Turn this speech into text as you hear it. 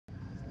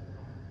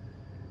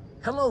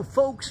Hello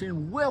folks,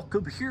 and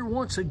welcome here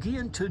once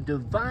again to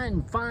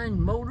Divine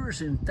Fine Motors,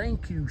 and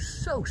thank you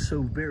so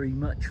very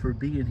much for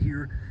being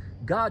here.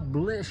 God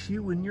bless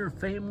you and your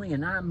family,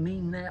 and I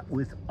mean that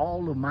with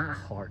all of my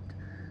heart.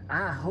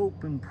 I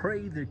hope and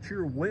pray that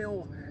you're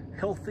well,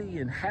 healthy,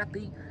 and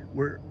happy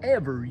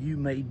wherever you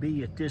may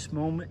be at this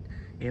moment.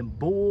 And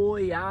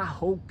boy, I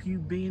hope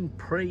you've been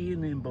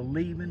praying and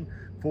believing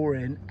for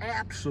an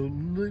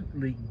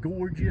absolutely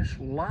gorgeous,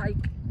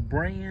 like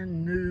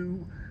brand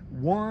new,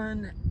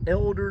 one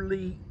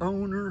elderly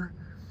owner.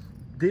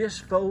 This,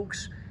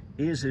 folks,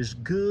 is as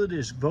good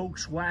as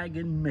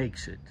Volkswagen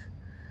makes it.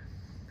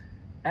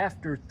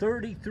 After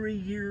 33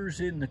 years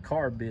in the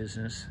car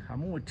business,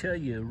 I'm going to tell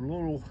you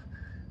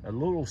a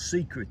little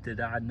secret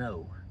that I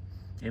know.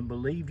 And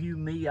believe you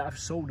me, I've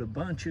sold a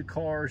bunch of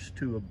cars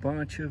to a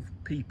bunch of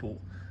people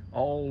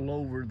all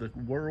over the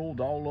world,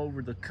 all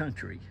over the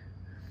country.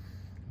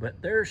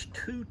 But there's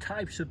two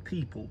types of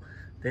people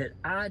that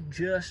I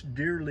just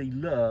dearly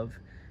love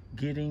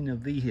getting a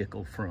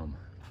vehicle from.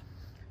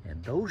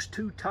 And those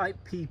two type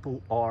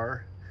people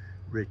are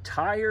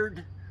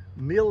retired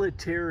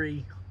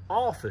military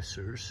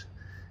officers.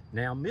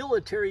 Now,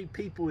 military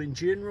people in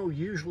general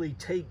usually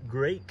take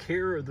great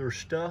care of their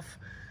stuff,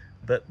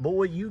 but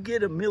boy, you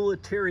get a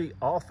military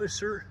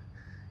officer,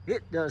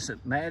 it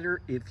doesn't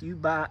matter if you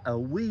buy a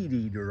weed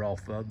eater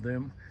off of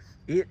them,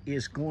 it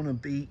is going to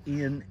be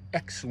in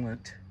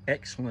excellent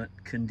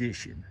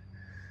condition.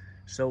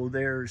 So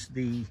there's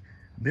the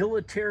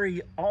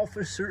military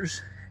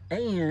officers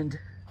and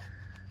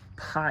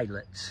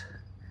pilots.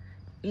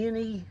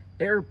 Any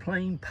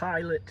airplane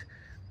pilot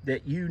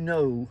that you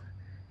know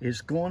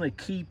is going to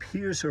keep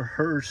his or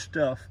her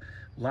stuff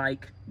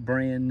like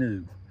brand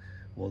new.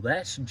 Well,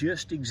 that's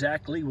just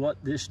exactly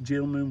what this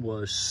gentleman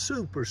was.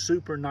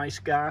 Super nice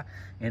guy.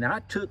 And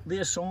I took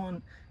this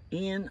on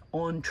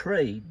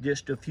trade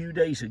just a few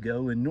days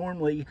ago, and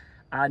normally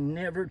I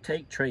never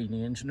take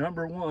trade-ins.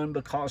 Number one,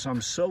 because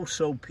I'm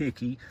so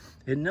picky.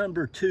 And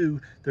number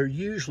two, they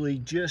usually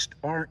just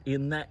aren't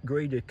in that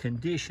great a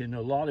condition a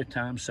lot of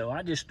times, so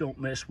I just don't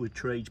mess with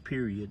trades,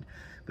 period.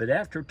 But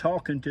after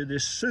talking to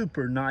this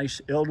super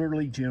nice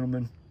elderly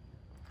gentleman,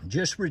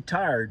 just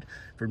retired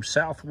from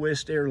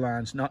Southwest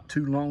Airlines not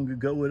too long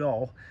ago at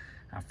all,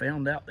 I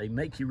found out they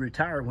make you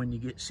retire when you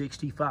get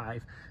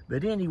 65.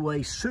 But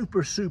anyway,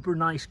 super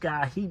nice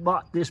guy. He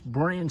bought this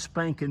brand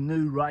spanking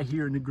new right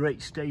here in the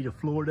great state of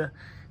Florida.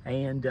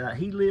 And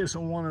he lives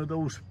on one of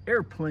those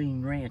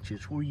airplane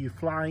ranches where you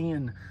fly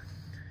in.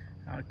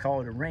 I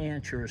call it a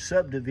ranch or a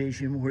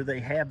subdivision where they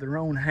have their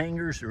own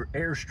hangars or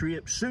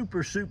airstrips.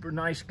 Super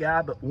nice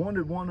guy, but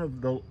wanted one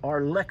of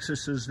our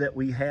Lexuses that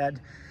we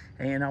had.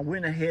 And I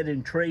went ahead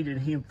and traded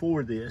him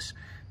for this.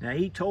 Now,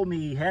 he told me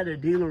he had a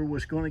dealer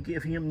was going to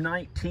give him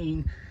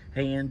 19,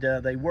 and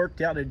they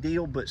worked out a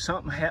deal, but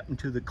something happened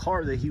to the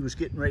car that he was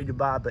getting ready to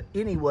buy. But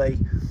anyway,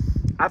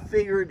 I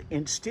figured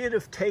instead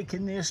of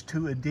taking this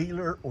to a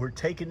dealer or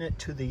taking it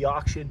to the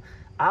auction,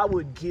 I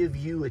would give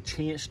you a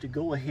chance to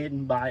go ahead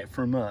and buy it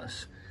from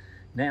us.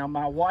 Now,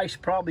 my wife's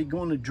probably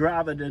going to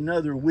drive it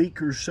another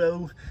week or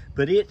so,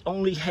 but it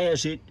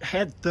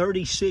had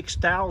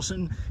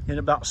 36,000 and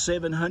about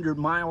 700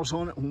 miles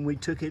on it when we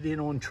took it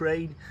in on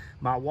trade.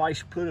 My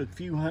wife's put a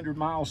few hundred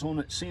miles on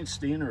it since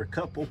then, or a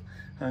couple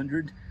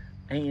hundred,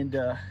 and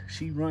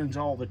she runs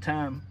all the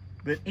time.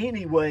 But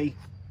anyway,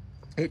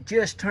 it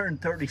just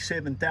turned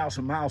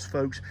 37,000 miles,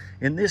 folks,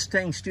 and this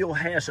thing still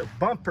has a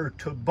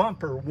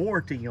bumper-to-bumper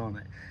warranty on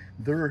it.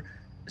 They're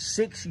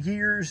 6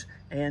 years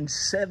and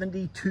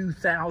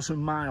 72,000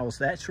 miles.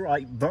 That's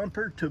right,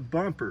 bumper to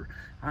bumper.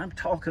 I'm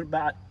talking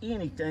about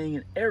anything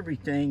and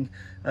everything,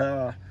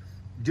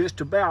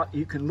 just about.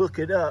 You can look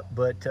it up,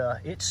 but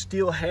it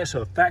still has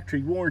a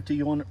factory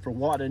warranty on it for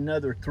what,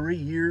 another 3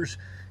 years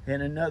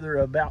and another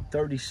about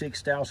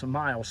 36,000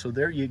 miles. So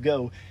there you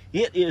go.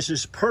 It is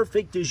as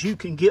perfect as you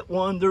can get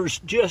one. There's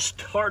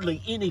just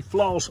hardly any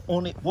flaws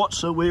on it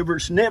whatsoever.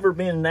 It's never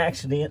been an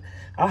accident.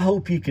 I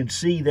hope you can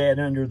see that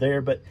under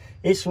there, but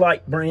it's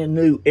like brand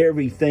new,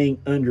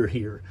 everything under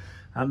here.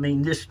 I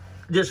mean, this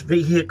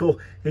vehicle,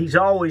 he's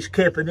always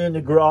kept it in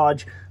the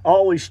garage,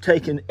 always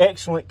taken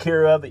excellent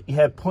care of it. You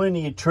have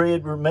plenty of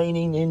tread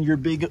remaining in your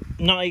big,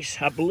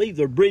 nice, I believe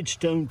they're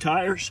Bridgestone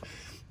tires.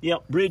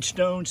 Yep,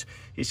 Bridgestones.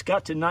 It's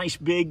got the nice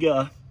big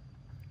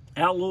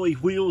alloy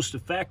wheels, the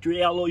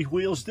factory alloy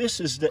wheels. This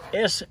is the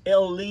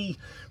SLE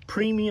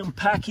premium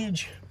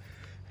package,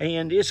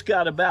 and it's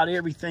got about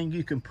everything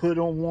you can put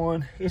on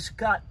one. It's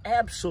got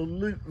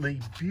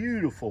absolutely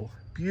beautiful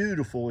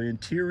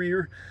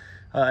interior.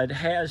 It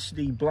has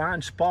the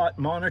blind spot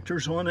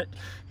monitors on it.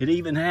 It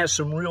even has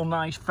some real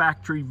nice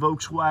factory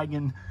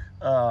Volkswagen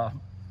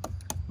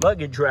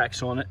luggage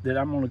racks on it that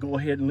I'm going to go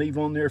ahead and leave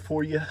on there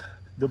for you.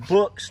 The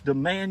books, the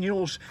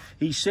manuals.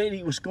 He said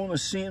he was going to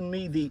send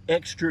me the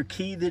extra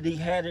key that he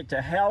had at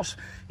the house.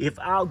 If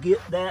I get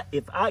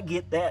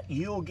that,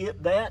 you'll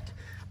get that.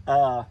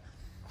 I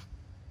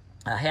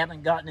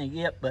haven't gotten it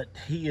yet, but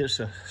he is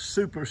a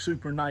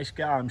super nice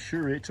guy. I'm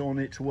sure it's on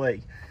its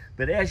way.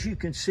 But as you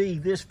can see,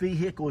 this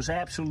vehicle is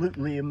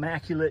absolutely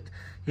immaculate.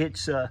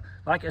 It's,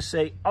 like I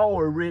say, all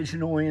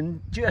original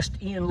and just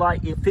in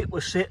like if it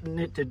was sitting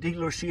at the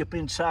dealership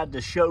inside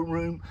the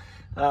showroom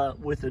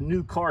with a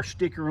new car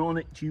sticker on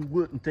it, you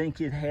wouldn't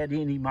think it had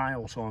any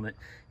miles on it.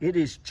 It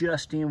is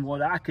just in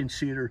what I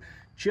consider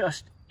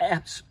just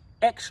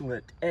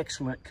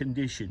excellent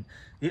condition.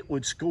 It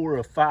would score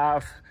a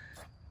 5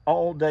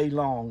 all day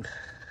long.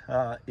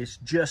 It's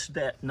just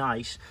that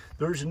nice.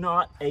 There's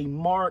not a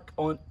mark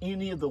on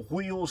any of the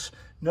wheels,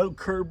 no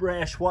curb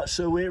rash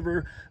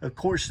whatsoever. Of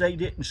course, they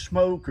didn't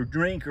smoke or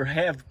drink or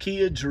have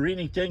kids or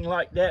anything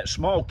like that,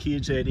 small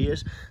kids that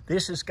is.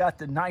 This has got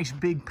the nice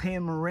big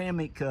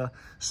panoramic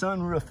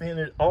sunroof in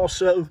it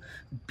also.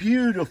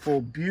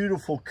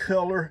 Beautiful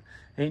color,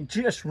 and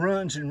just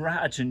runs and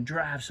rides and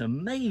drives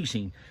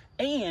amazing.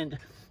 And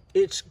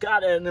it's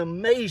got an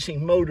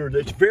amazing motor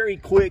that's very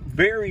quick,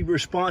 very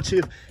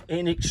responsive,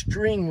 and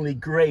extremely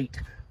great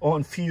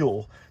on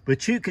fuel.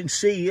 But you can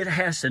see it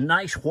has a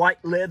nice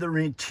white leather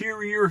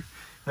interior.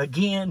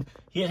 Again,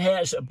 it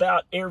has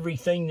about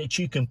everything that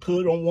you can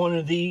put on one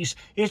of these.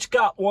 It's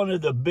got one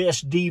of the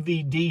best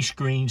DVD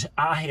screens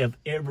I have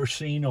ever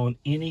seen on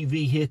any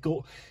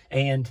vehicle.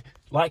 And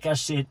like I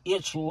said,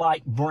 it's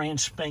like brand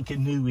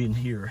spanking new in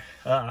here.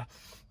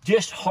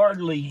 Just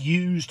hardly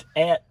used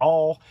at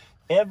all.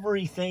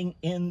 Everything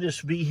in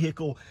this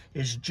vehicle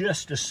is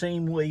just the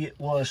same way it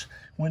was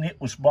when it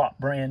was bought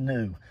brand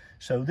new.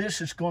 So this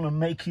is going to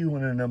make you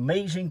an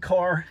amazing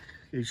car.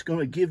 It's going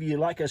to give you,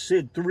 like I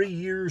said, 3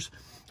 years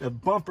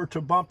of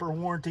bumper-to-bumper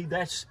warranty.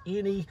 That's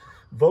any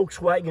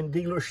Volkswagen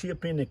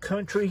dealership in the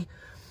country.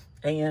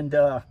 And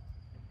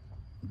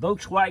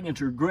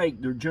Volkswagens are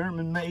great. They're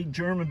German-made,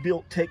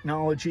 German-built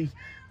technology.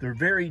 They're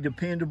very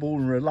dependable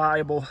and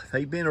reliable.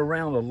 They've been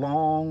around a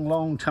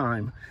long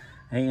time.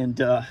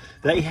 And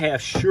they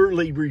have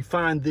surely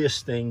refined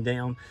this thing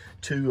down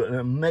to an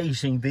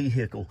amazing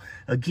vehicle.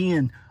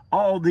 Again,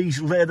 all this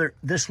leather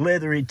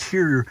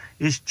interior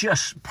is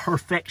just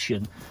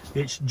perfection.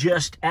 It's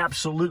just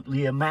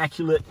absolutely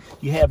immaculate.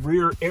 You have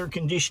rear air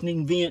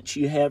conditioning vents.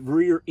 You have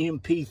rear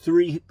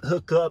MP3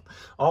 hookup.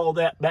 All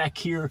that back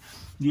here.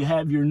 You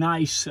have your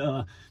nice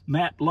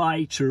map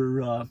lights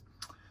or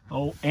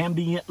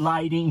ambient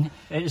lighting,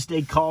 as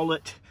they call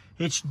it.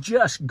 It's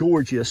just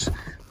gorgeous.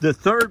 The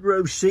third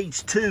row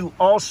seats too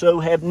also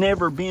have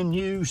never been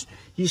used.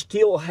 You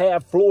still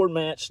have floor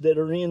mats that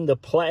are in the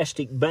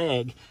plastic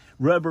bag.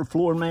 Rubber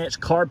floor mats,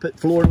 carpet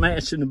floor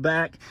mats in the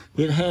back.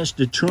 It has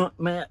the trunk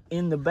mat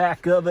in the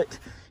back of it.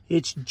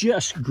 It's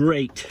just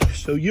great.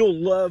 So you'll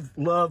love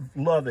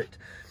it.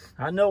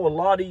 I know a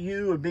lot of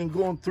you have been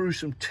going through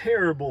some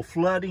terrible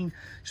flooding,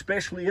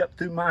 especially up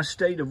through my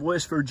state of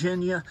West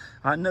Virginia.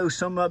 I know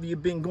some of you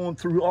have been going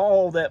through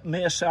all that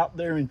mess out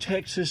there in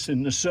Texas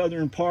and the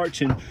southern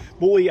parts. And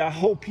boy, I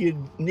hope you're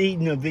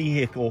needing a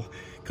vehicle,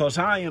 because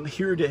I am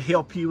here to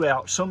help you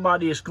out.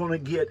 Somebody is going to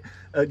get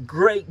a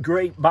great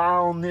buy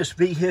on this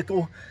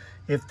vehicle.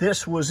 If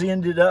this was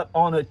ended up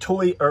on a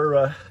toy or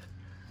a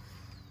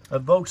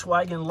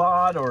Volkswagen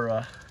lot or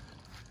a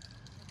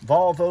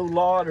Volvo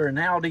lot or an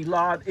Audi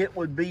lot, it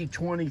would be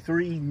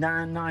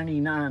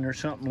 $23,999 or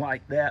something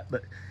like that.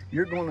 But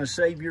you're going to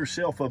save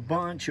yourself a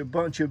bunch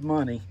of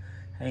money.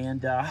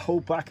 And I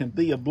hope I can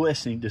be a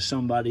blessing to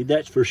somebody,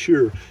 that's for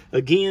sure.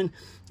 Again,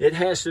 it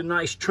has a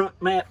nice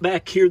trunk mat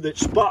back here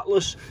that's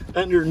spotless.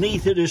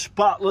 Underneath it is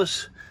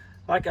spotless.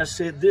 Like I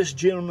said, this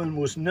gentleman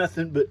was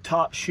nothing but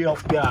top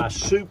shelf guy.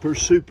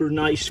 Super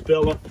nice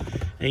fella.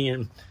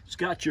 And it's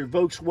got your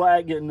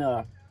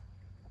Volkswagen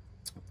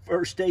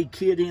first aid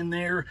kit in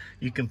there.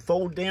 You can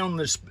fold down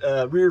this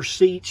rear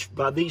seats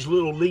by these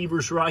little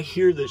levers right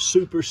here. That's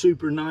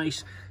super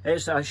nice.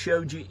 As I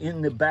showed you,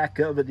 in the back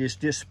of it is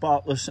just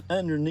spotless.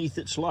 Underneath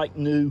it's like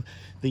new.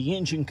 The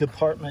engine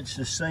compartment's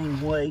the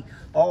same way.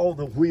 All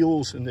the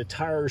wheels and the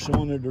tires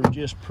on it are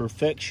just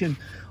perfection.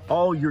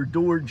 All your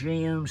door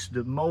jambs,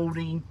 the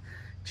molding,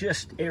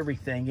 just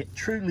everything. It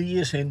truly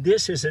is. And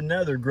this is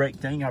another great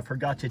thing I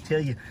forgot to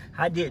tell you.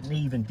 I didn't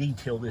even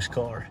detail this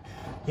car.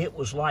 It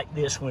was like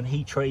this when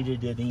he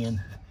traded it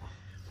in.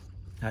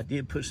 I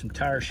did put some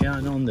tire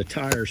shine on the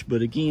tires,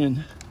 but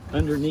again,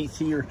 underneath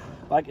here,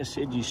 like I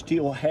said, you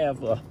still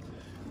have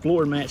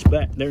floor mats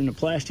back there in the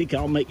plastic.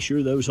 I'll make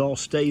sure those all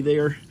stay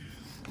there.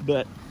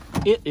 But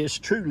it is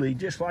truly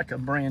just like a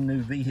brand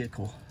new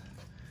vehicle.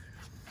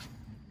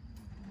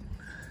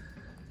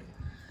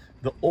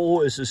 The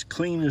oil is as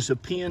clean as a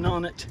pin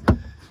on it.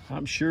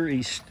 I'm sure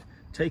he's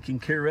taking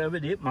care of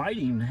it. It might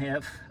even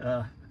have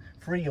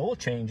free oil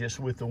changes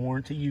with the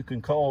warranty. You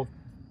can call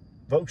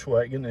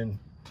Volkswagen and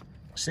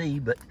see.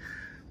 But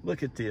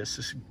look at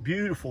this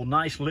beautiful,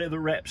 nice leather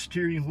wrapped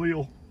steering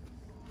wheel.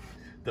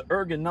 The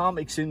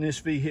ergonomics in this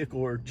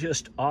vehicle are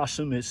just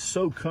awesome. It's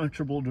so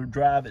comfortable to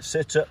drive. It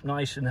sets up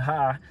nice and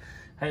high.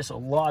 Has a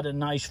lot of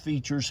nice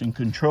features and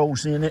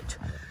controls in it.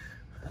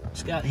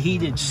 It's got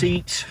heated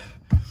seats.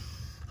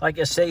 Like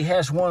I say,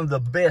 has one of the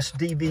best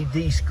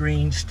DVD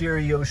screens,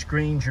 stereo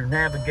screens, or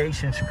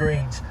navigation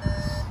screens,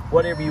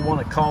 whatever you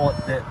want to call it,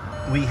 that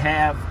we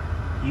have.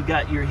 You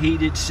got your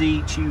heated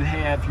seats. You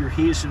have your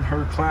his and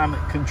her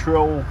climate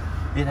control.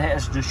 It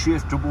has the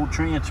shiftable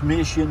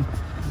transmission.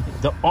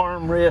 The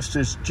armrest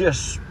is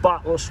just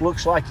spotless.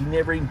 Looks like he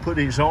never even put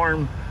his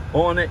arm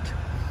on it.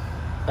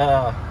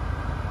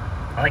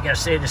 Like I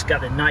said, it's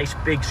got a nice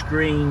big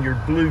screen, your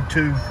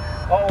Bluetooth,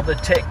 all the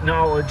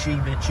technology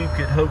that you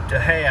could hope to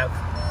have.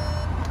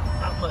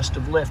 I must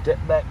have left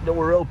that back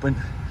door open.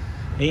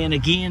 And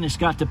again, it's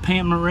got the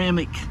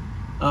panoramic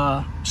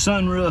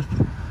sunroof.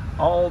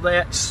 All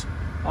that's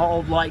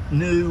all like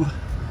new.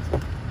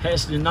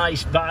 Has the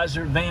nice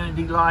visor,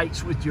 vanity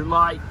lights with your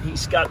light.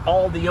 He's got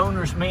all the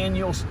owner's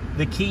manuals,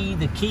 the key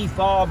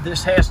fob.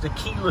 This has the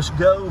keyless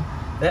go.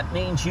 That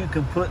means you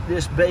can put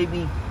this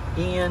baby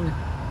in.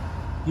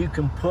 You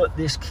can put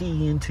this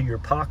key into your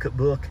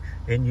pocketbook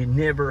and you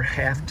never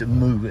have to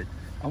move it.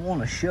 I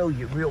want to show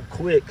you real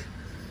quick.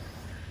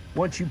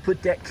 Once you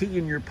put that key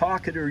in your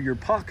pocket or your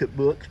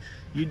pocketbook,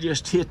 you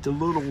just hit the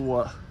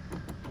little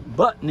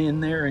button in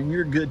there and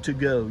you're good to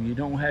go. You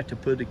don't have to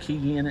put a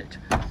key in it.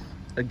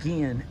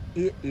 Again,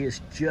 it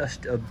is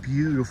just a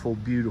beautiful,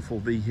 beautiful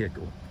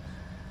vehicle.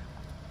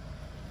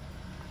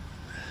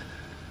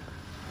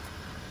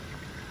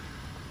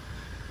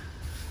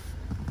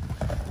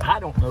 I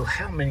don't know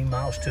how many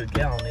miles to a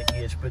gallon it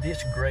is, but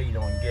it's great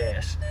on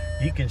gas.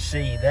 You can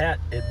see that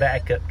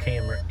backup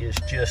camera is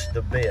just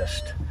the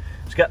best.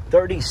 It's got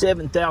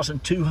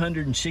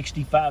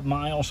 37,265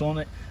 miles on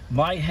it.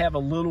 Might have a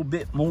little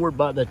bit more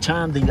by the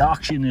time the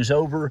auction is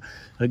over.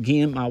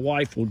 Again, my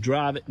wife will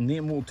drive it and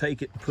then we'll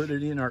take it and put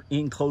it in our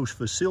enclosed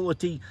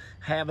facility,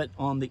 have it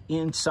on the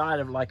inside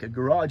of like a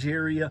garage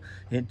area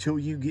until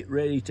you get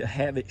ready to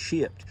have it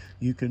shipped.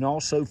 You can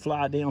also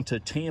fly down to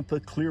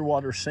Tampa,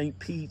 Clearwater, St.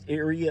 Pete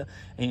area,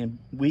 and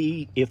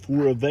we, if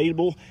we're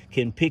available,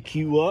 can pick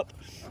you up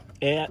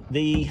at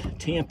the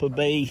Tampa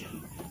Bay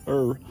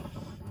or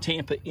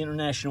Tampa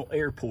International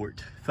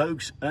Airport.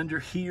 Folks, under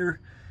here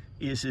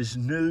is as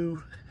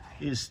new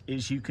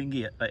as you can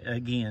get.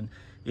 Again,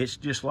 it's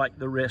just like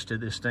the rest of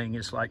this thing.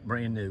 It's like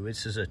brand new.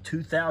 This is a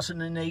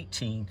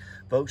 2018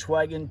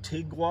 Volkswagen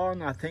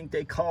Tiguan, I think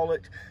they call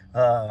it.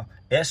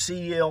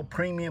 SEL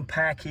premium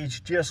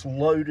package, just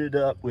loaded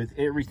up with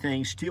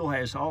everything. Still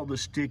has all the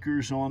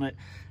stickers on it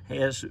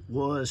as it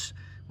was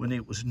when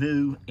it was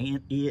new,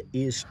 and it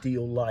is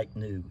still like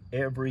new.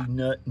 Every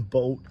nut and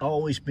bolt,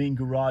 always been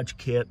garage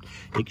kept,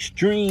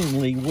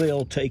 extremely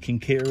well taken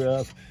care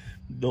of.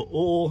 The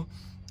oil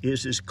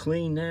is as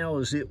clean now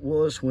as it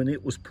was when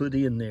it was put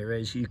in there,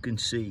 as you can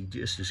see,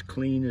 just as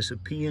clean as a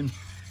pin.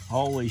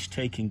 Always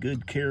taking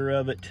good care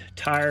of it.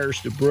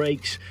 Tires, the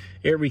brakes,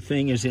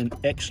 everything is in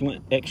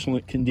excellent,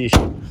 excellent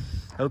condition.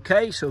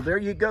 Okay, so there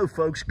you go,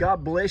 folks.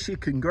 God bless you.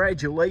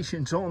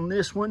 Congratulations on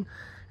this one.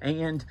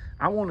 And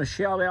I want to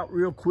shout out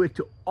real quick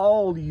to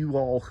all you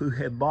all who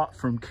have bought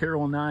from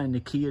Carol and I and the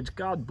kids.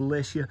 God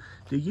bless you.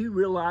 Do you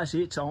realize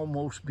it's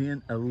almost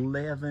been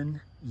 11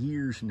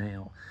 years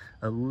now?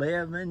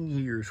 11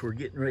 years. We're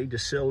getting ready to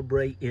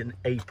celebrate in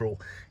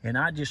April. And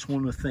I just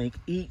want to thank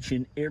each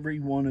and every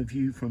one of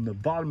you from the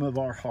bottom of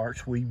our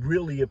hearts. We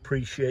really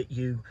appreciate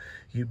you.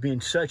 You've been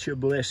such a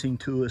blessing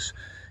to us.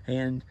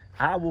 And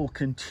I will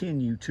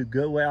continue to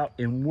go out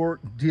and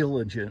work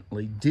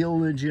diligently.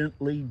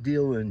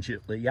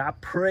 I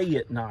pray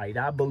at night.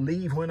 I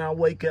believe when I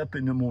wake up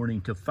in the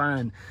morning to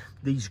find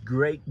these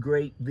great,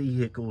 great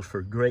vehicles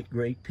for great,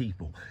 great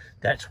people.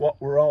 That's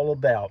what we're all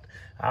about.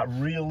 I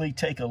really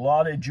take a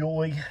lot of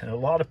joy and a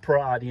lot of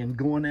pride in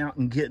going out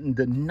and getting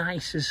the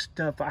nicest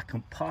stuff I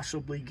can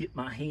possibly get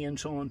my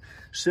hands on,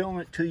 selling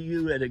it to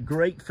you at a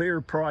great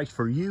fair price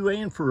for you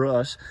and for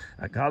us.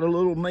 I got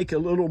make a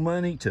little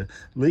money to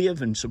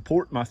live and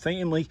support my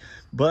family,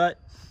 but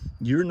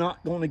you're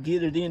not going to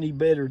get it any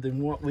better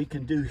than what we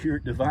can do here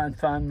at Divine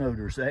Fine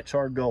Motors. That's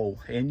our goal.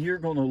 And you're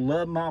going to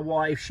love my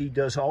wife. She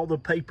does all the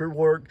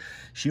paperwork.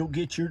 She'll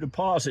get your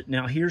deposit.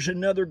 Now, here's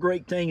another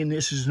great thing, and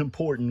this is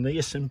important.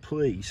 Listen,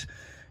 please.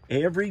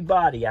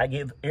 Everybody, I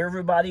give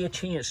everybody a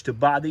chance to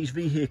buy these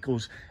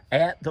vehicles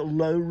at the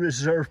low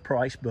reserve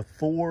price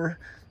before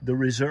the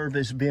reserve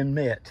has been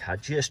met. I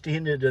just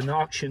ended an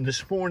auction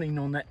this morning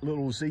on that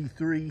little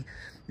Z3.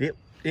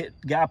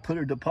 Guy put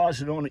a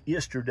deposit on it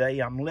yesterday.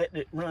 I'm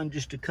letting it run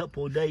just a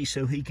couple of days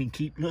so he can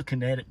keep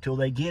looking at it till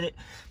they get it.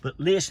 But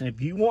listen, if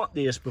you want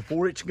this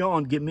before it's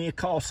gone, give me a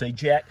call. Say,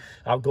 Jack,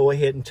 I'll go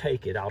ahead and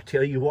take it. I'll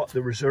tell you what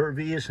the reserve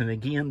is. And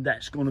again,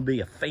 that's going to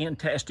be a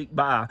fantastic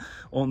buy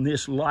on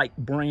this like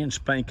brand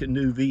spanking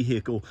new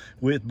vehicle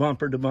with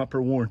bumper to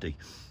bumper warranty.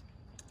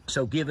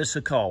 So give us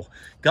a call.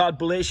 God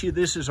bless you.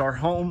 This is our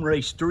home.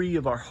 Raised 3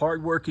 of our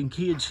hardworking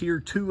kids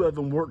here. 2 of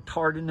them worked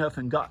hard enough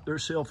and got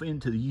themselves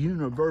into the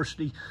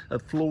University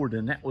of Florida,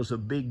 and that was a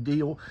big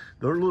deal.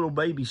 Their little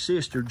baby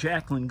sister,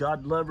 Jacqueline,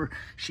 God love her,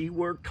 she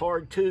worked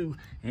hard too,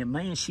 and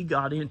man, she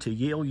got into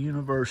Yale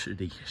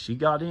University. She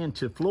got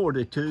into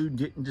Florida too,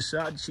 didn't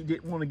decide she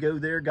didn't want to go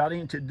there, got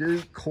into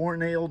Duke,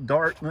 Cornell,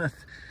 Dartmouth.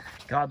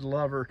 God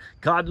love her.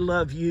 God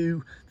love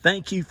you.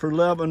 Thank you for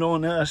loving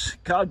on us.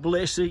 God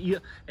bless you.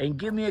 And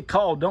give me a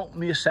call. Don't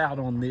miss out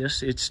on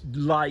this. It's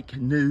like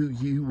new.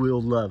 You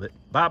will love it.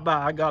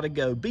 Bye-bye. I got to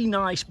go. Be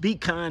nice, be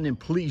kind, and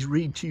please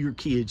read to your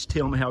kids.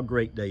 Tell them how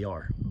great they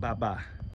are. Bye-bye.